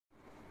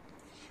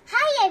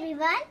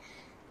everyone.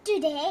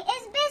 Today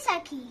is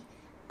Baisakhi.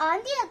 On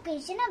the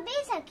occasion of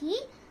Baisakhi,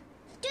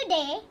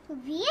 today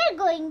we are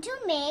going to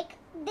make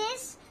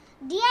this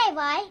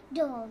DIY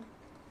dhol.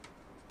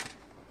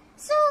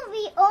 So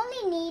we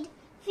only need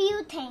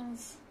few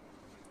things.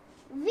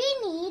 We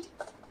need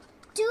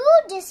 2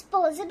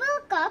 disposable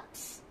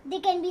cups. They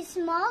can be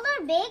small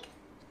or big.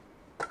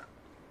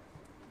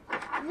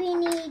 We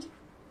need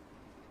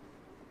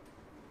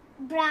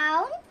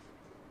brown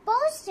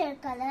poster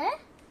color.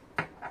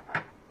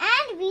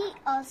 And we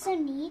also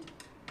need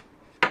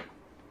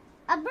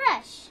a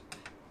brush.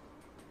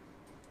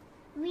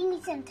 We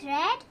need some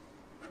thread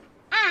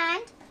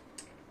and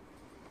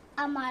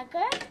a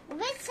marker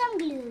with some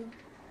glue.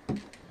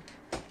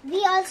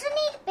 We also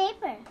need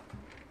paper.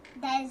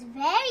 That is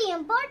very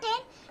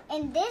important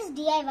in this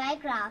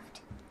DIY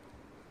craft.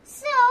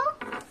 So,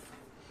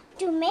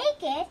 to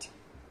make it,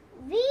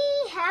 we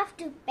have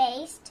to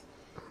paste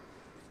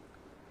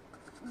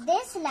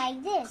this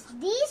like this.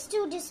 These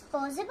 2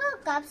 disposable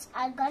cups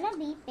are gonna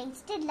be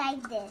pasted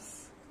like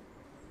this.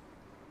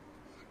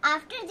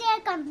 After they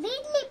are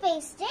completely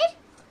pasted,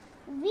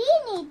 we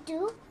need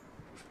to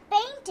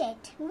paint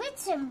it with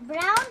some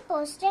brown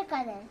poster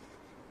color.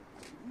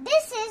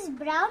 This is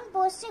brown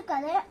poster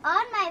color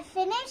on my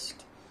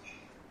finished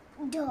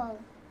dhol.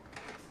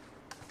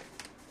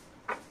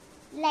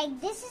 Like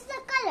this is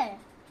the color.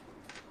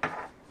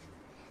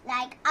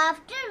 Like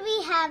after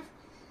we have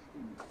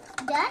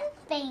done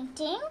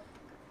painting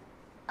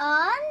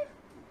on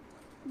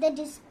the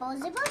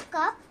disposable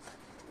cup,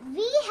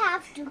 we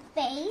have to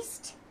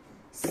paste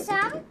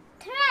some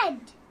thread.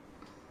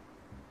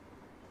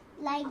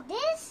 Like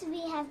this,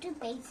 we have to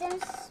paste some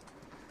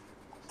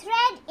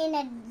thread in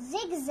a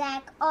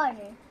zigzag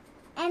order.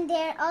 And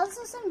there are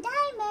also some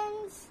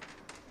diamonds.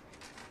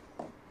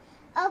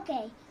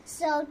 Okay,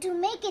 so to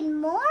make it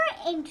more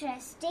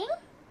interesting,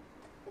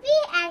 we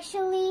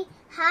actually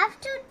have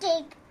to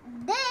take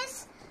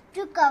this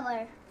to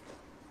cover.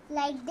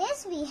 Like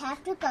this, we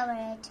have to cover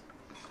it.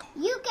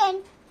 You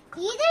can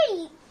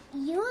either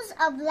use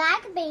a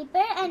black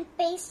paper and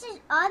paste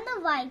it on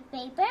the white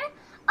paper,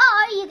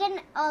 or you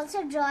can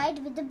also draw it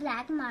with the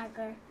black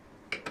marker.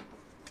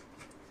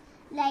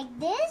 Like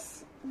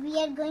this, we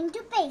are going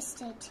to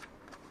paste it.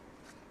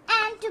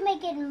 And to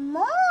make it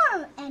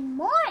more and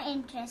more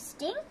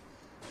interesting,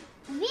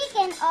 we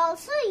can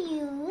also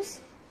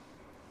use,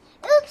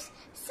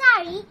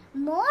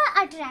 more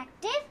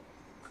attractive.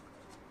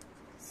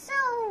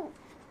 So,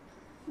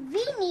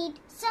 we need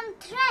some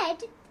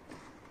thread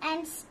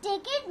and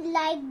stick it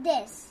like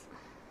this.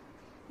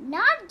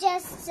 Not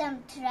just some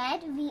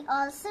thread, we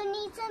also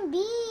need some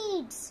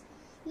beads.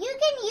 You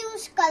can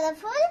use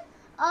colorful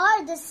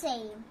or the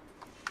same.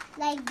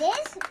 Like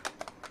this,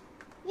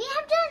 we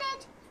have done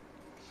it.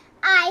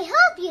 I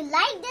hope you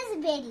like this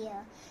video.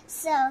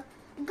 So,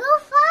 go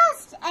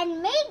fast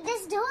and make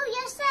this dhol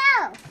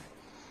yourself.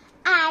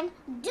 And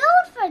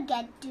don't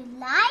forget to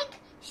like,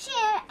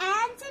 share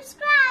and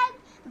subscribe.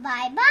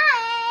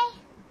 Bye-bye.